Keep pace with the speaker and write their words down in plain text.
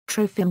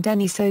Trofim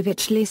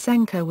Denisovich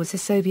Lysenko was a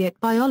Soviet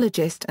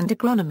biologist and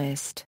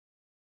agronomist.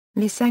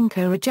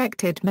 Lysenko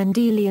rejected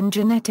Mendelian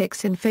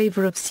genetics in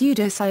favor of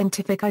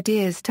pseudoscientific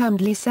ideas termed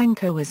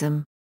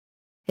Lysenkoism.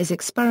 His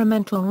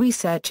experimental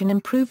research in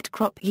improved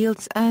crop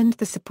yields earned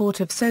the support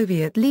of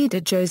Soviet leader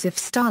Joseph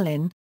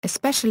Stalin,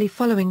 especially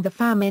following the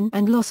famine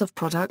and loss of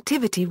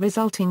productivity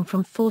resulting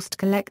from forced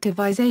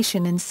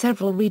collectivization in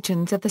several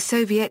regions of the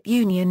Soviet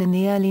Union in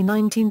the early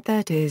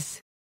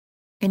 1930s.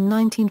 In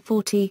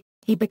 1940,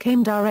 he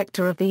became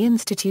director of the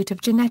Institute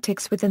of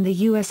Genetics within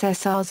the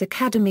USSR's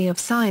Academy of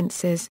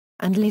Sciences,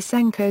 and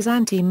Lysenko's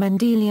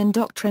anti-Mendelian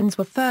doctrines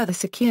were further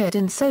secured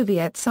in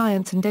Soviet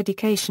science and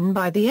education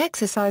by the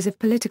exercise of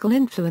political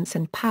influence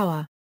and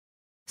power.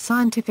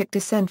 Scientific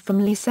dissent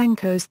from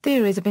Lysenko's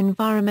theories of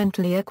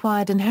environmentally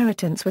acquired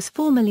inheritance was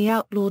formally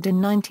outlawed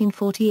in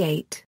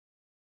 1948.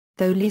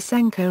 Though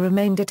Lysenko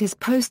remained at his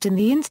post in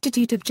the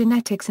Institute of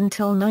Genetics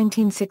until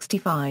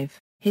 1965,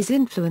 his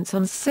influence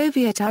on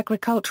Soviet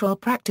agricultural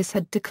practice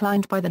had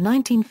declined by the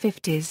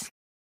 1950s.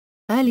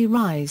 Early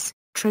rise: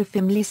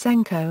 Trofim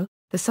Lysenko,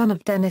 the son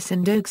of Denis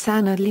and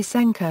Oksana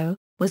Lysenko,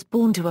 was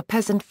born to a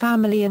peasant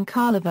family in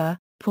Karlova,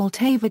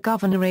 Poltava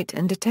Governorate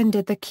and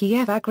attended the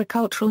Kiev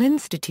Agricultural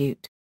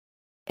Institute.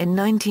 In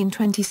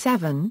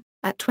 1927,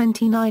 at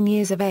 29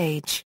 years of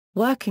age,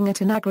 working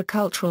at an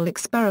agricultural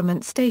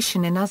experiment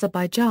station in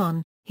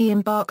Azerbaijan, he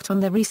embarked on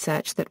the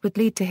research that would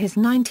lead to his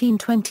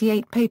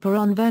 1928 paper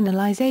on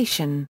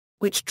vernalization,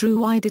 which drew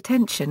wide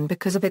attention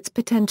because of its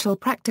potential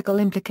practical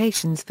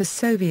implications for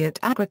Soviet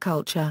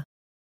agriculture.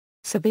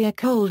 Severe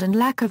cold and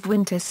lack of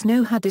winter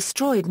snow had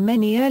destroyed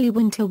many early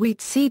winter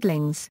wheat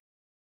seedlings.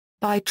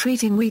 By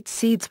treating wheat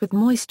seeds with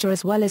moisture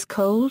as well as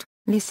cold,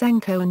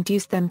 Lysenko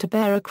induced them to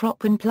bear a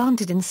crop when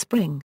planted in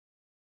spring.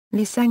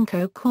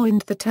 Lysenko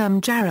coined the term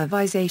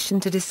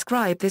jarovization to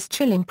describe this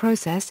chilling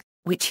process,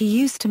 which he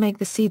used to make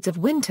the seeds of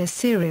winter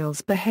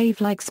cereals behave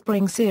like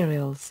spring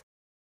cereals.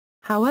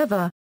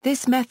 However,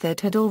 this method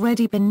had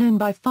already been known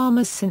by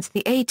farmers since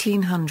the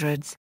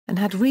 1800s, and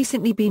had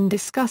recently been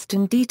discussed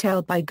in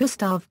detail by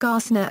Gustav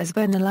Gartner as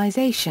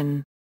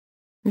vernalization.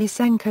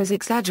 Lysenko's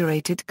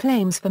exaggerated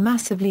claims for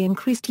massively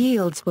increased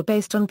yields were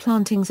based on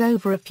plantings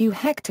over a few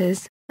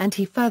hectares, and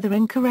he further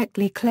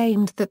incorrectly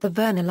claimed that the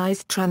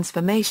vernalized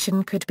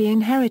transformation could be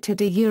inherited,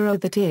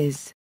 that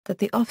is, that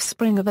the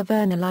offspring of a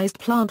vernalized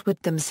plant would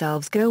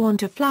themselves go on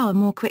to flower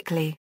more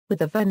quickly,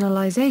 with a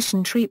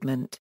vernalization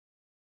treatment.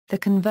 The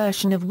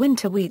conversion of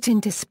winter wheat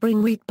into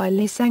spring wheat by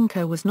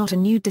Lysenko was not a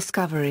new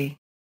discovery.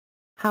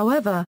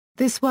 However,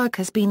 this work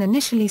has been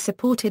initially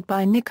supported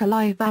by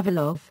Nikolai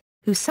Vavilov,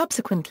 who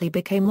subsequently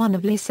became one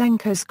of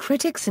Lysenko's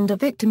critics and a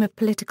victim of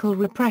political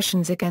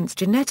repressions against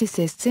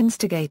geneticists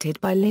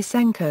instigated by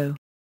Lysenko.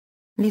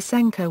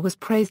 Lysenko was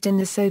praised in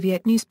the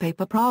Soviet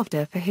newspaper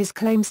Pravda for his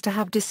claims to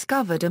have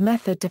discovered a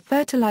method to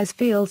fertilize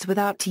fields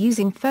without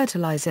using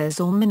fertilizers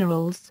or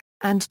minerals,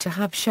 and to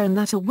have shown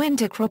that a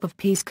winter crop of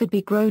peas could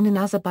be grown in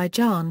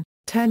Azerbaijan,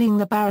 turning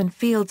the barren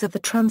fields of the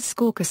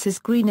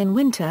Transcaucasus green in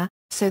winter,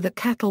 so that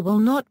cattle will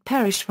not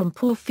perish from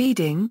poor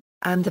feeding,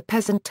 and the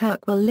peasant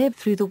Turk will live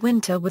through the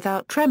winter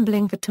without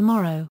trembling for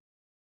tomorrow.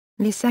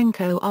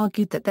 Lysenko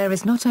argued that there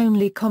is not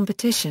only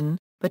competition,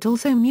 but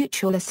also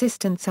mutual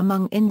assistance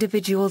among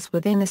individuals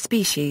within a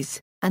species,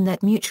 and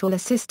that mutual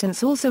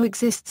assistance also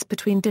exists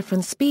between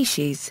different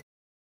species.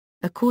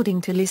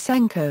 According to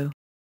Lysenko,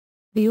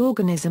 the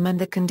organism and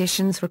the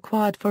conditions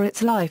required for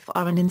its life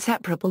are an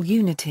inseparable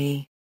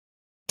unity.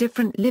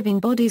 Different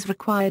living bodies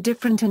require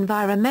different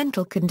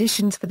environmental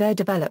conditions for their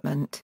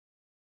development.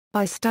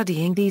 By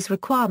studying these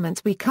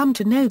requirements we come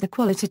to know the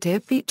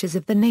qualitative features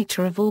of the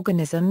nature of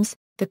organisms,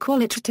 the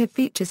qualitative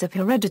features of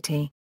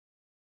heredity.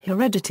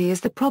 Heredity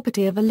is the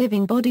property of a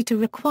living body to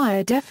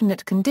require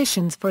definite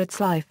conditions for its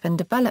life and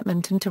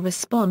development and to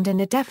respond in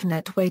a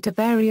definite way to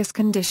various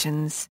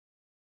conditions.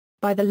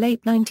 By the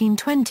late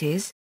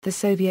 1920s, the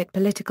Soviet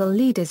political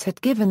leaders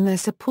had given their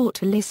support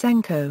to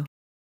Lysenko.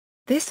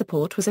 This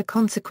support was a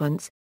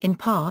consequence, in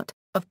part,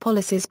 of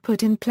policies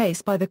put in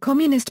place by the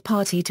Communist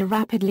Party to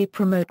rapidly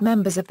promote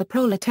members of the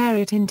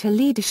proletariat into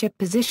leadership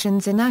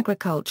positions in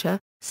agriculture,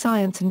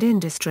 science and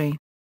industry.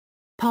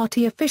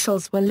 Party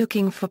officials were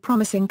looking for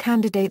promising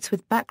candidates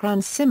with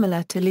backgrounds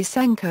similar to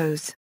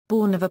Lysenko's,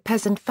 born of a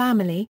peasant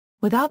family,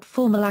 without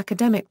formal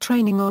academic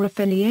training or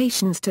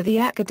affiliations to the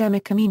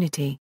academic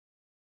community.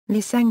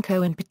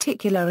 Lysenko in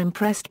particular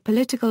impressed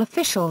political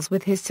officials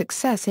with his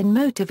success in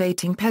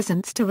motivating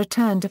peasants to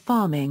return to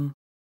farming.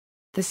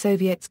 The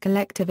Soviets'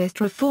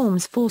 collectivist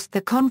reforms forced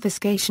the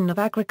confiscation of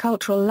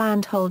agricultural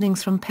land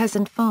holdings from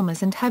peasant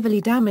farmers and heavily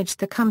damaged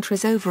the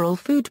country's overall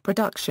food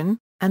production,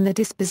 and the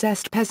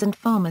dispossessed peasant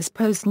farmers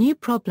posed new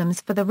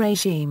problems for the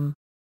regime.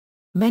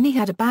 Many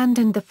had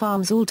abandoned the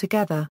farms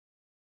altogether.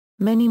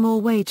 Many more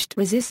waged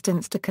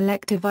resistance to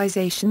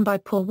collectivization by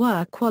poor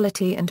work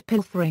quality and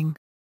pilfering.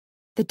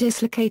 The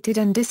dislocated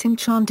and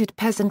disenchanted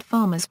peasant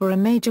farmers were a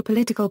major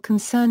political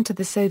concern to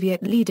the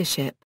Soviet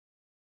leadership.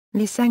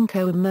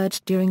 Lysenko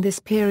emerged during this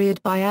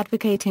period by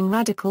advocating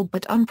radical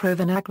but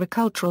unproven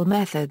agricultural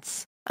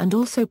methods, and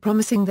also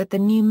promising that the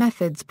new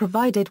methods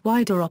provided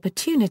wider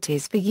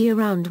opportunities for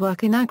year-round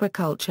work in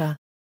agriculture.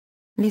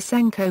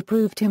 Lysenko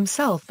proved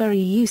himself very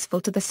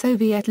useful to the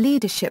Soviet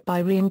leadership by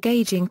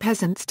re-engaging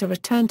peasants to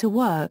return to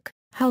work,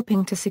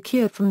 helping to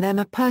secure from them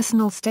a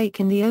personal stake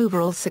in the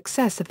overall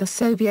success of the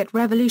Soviet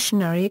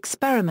revolutionary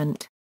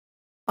experiment.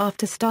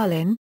 After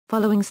Stalin,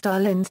 following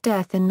Stalin's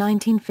death in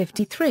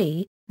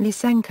 1953,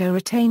 Lysenko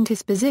retained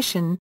his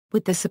position,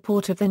 with the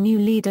support of the new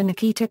leader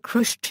Nikita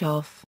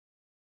Khrushchev.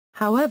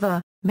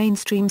 However,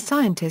 mainstream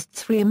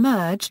scientists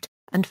re-emerged,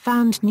 and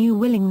found new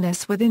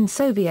willingness within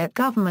Soviet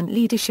government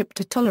leadership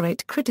to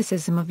tolerate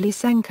criticism of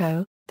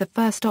Lysenko, the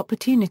first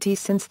opportunity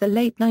since the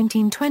late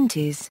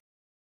 1920s.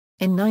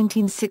 In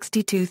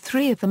 1962,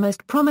 three of the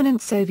most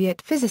prominent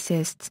Soviet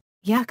physicists,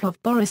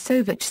 Yakov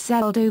Borisovich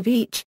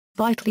Zeldovich,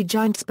 Vitaly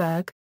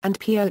Ginzburg, and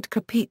Pyotr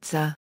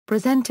Kapitsa,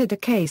 presented a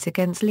case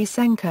against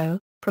Lysenko,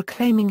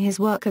 proclaiming his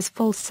work as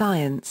false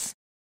science.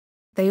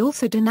 They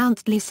also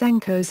denounced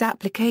Lysenko's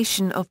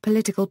application of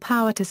political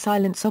power to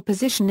silence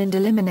opposition and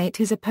eliminate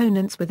his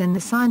opponents within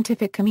the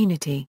scientific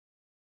community.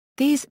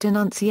 These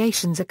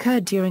denunciations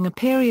occurred during a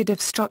period of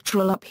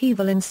structural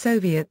upheaval in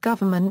Soviet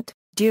government,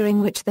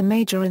 during which the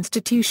major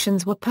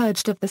institutions were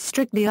purged of the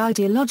strictly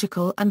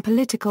ideological and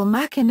political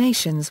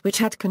machinations which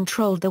had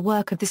controlled the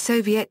work of the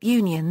Soviet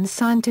Union's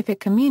scientific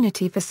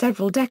community for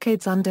several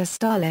decades under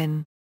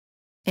Stalin.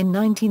 In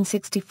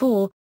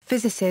 1964,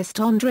 physicist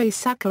Andrei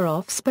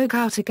Sakharov spoke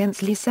out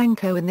against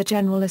Lysenko in the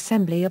General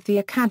Assembly of the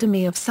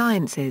Academy of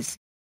Sciences.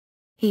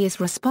 He is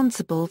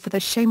responsible for the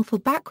shameful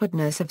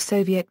backwardness of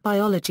Soviet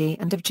biology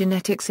and of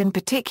genetics in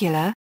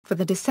particular, for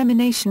the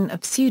dissemination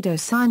of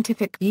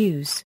pseudoscientific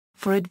views,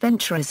 for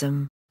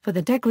adventurism, for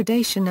the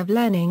degradation of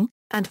learning,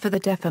 and for the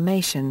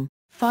defamation,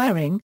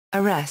 firing,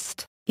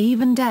 arrest,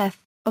 even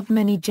death, of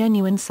many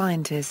genuine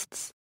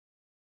scientists.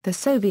 The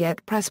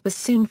Soviet press was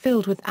soon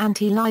filled with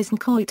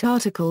anti-Lysenkoite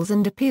articles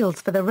and appeals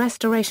for the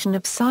restoration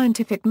of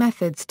scientific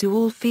methods to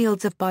all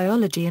fields of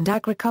biology and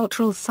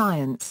agricultural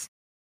science.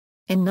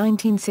 In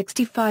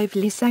 1965,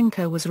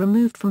 Lysenko was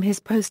removed from his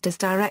post as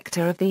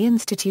director of the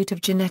Institute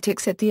of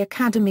Genetics at the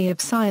Academy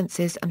of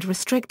Sciences and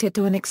restricted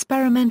to an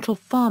experimental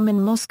farm in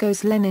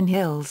Moscow's Lenin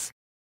Hills.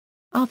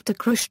 After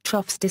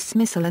Khrushchev's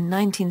dismissal in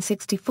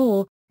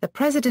 1964, the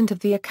president of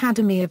the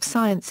Academy of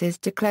Sciences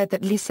declared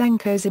that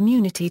Lysenko's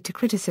immunity to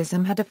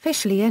criticism had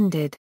officially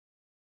ended.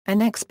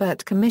 An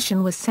expert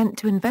commission was sent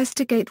to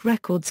investigate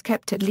records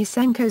kept at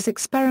Lysenko's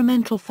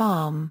experimental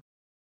farm.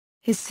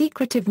 His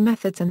secretive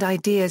methods and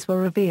ideas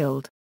were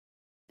revealed.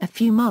 A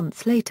few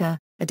months later,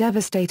 a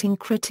devastating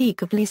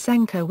critique of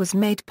Lysenko was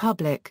made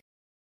public.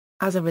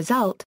 As a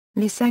result,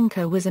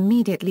 Lysenko was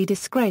immediately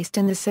disgraced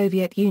in the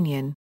Soviet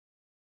Union.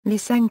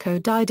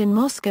 Lysenko died in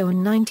Moscow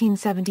in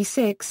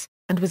 1976,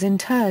 and was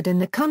interred in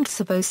the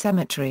Kuntsevo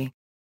Cemetery.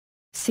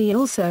 See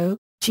also,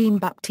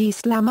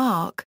 Jean-Baptiste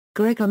Lamarck,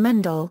 Gregor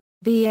Mendel,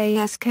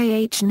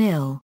 Vaskh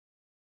Nil.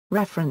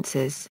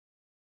 References.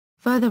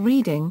 Further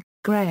reading,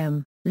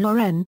 Graham,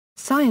 Loren,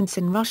 Science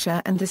in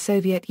Russia and the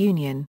Soviet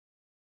Union.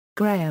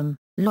 Graham,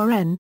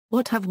 Loren,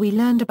 What Have We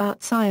Learned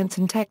About Science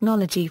and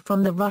Technology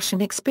from the Russian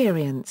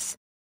Experience?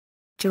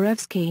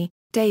 Jurevsky,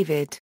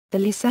 David, The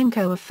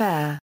Lysenko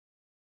Affair.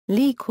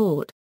 Lee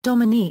Court,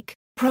 Dominique,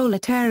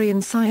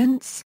 Proletarian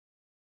Science?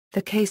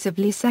 The Case of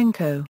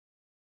Lysenko.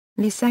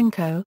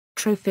 Lysenko,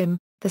 Trofim,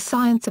 The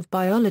Science of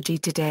Biology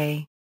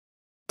Today.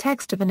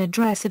 Text of an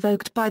address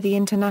evoked by the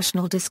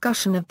international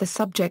discussion of the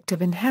subject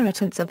of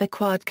inheritance of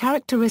acquired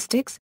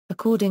characteristics,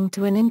 according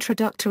to an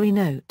introductory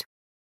note.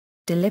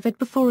 Delivered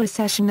before a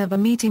session of a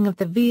meeting of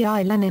the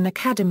V.I. Lenin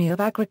Academy of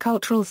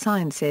Agricultural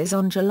Sciences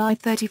on July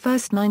 31,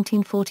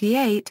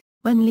 1948,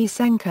 when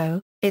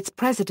Lysenko, its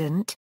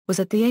president,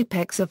 was at the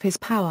apex of his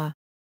power.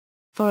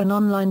 For an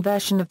online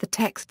version of the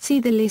text,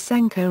 see the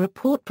Lysenko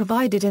report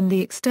provided in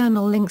the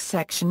external links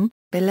section,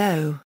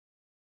 below.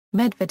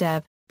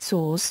 Medvedev,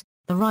 Source,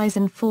 The Rise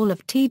and Fall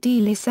of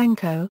T.D.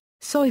 Lysenko,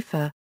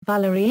 Soifer,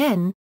 Valerie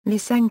N.,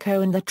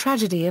 Lysenko and the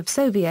Tragedy of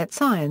Soviet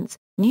Science,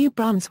 New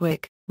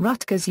Brunswick,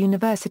 Rutgers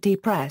University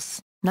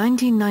Press,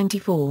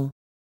 1994.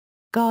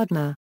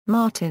 Gardner,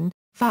 Martin,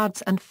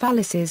 Fads and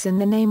Fallacies in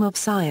the Name of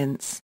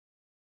Science.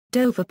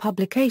 Dover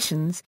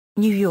Publications,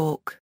 New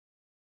York.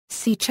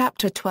 See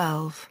Chapter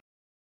 12.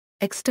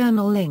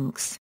 External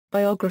links,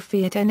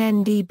 Biography at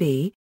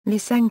NNDB,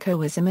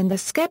 Lysenkoism in the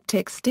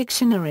Skeptics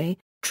Dictionary,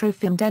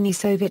 Trofim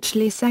Denisovich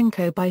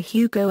Lysenko by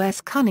Hugo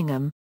S.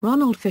 Cunningham,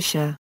 Ronald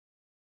Fisher.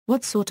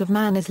 What Sort of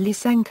Man is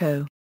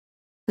Lysenko?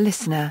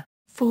 Listener,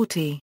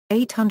 40,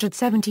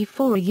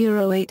 874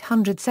 €,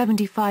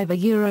 875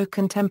 €.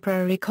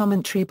 Contemporary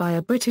commentary by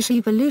a British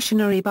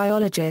evolutionary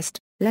biologist,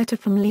 letter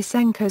from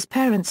Lysenko's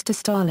parents to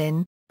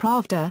Stalin,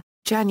 Pravda,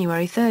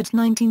 January 3,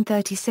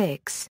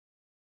 1936.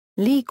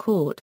 Lee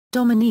Court,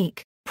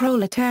 Dominique,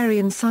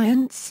 Proletarian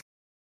Science?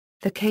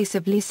 The Case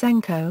of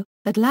Lysenko,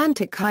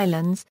 Atlantic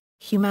Highlands,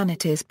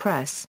 Humanities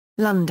Press,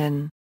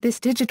 London. This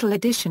digital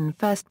edition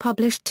first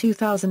published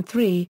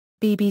 2003,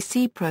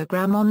 BBC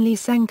programme on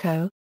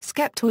Lysenko,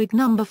 Skeptoid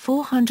No.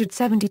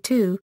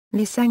 472,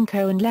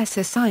 Lysenko and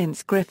lesser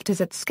science grifters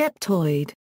at Skeptoid.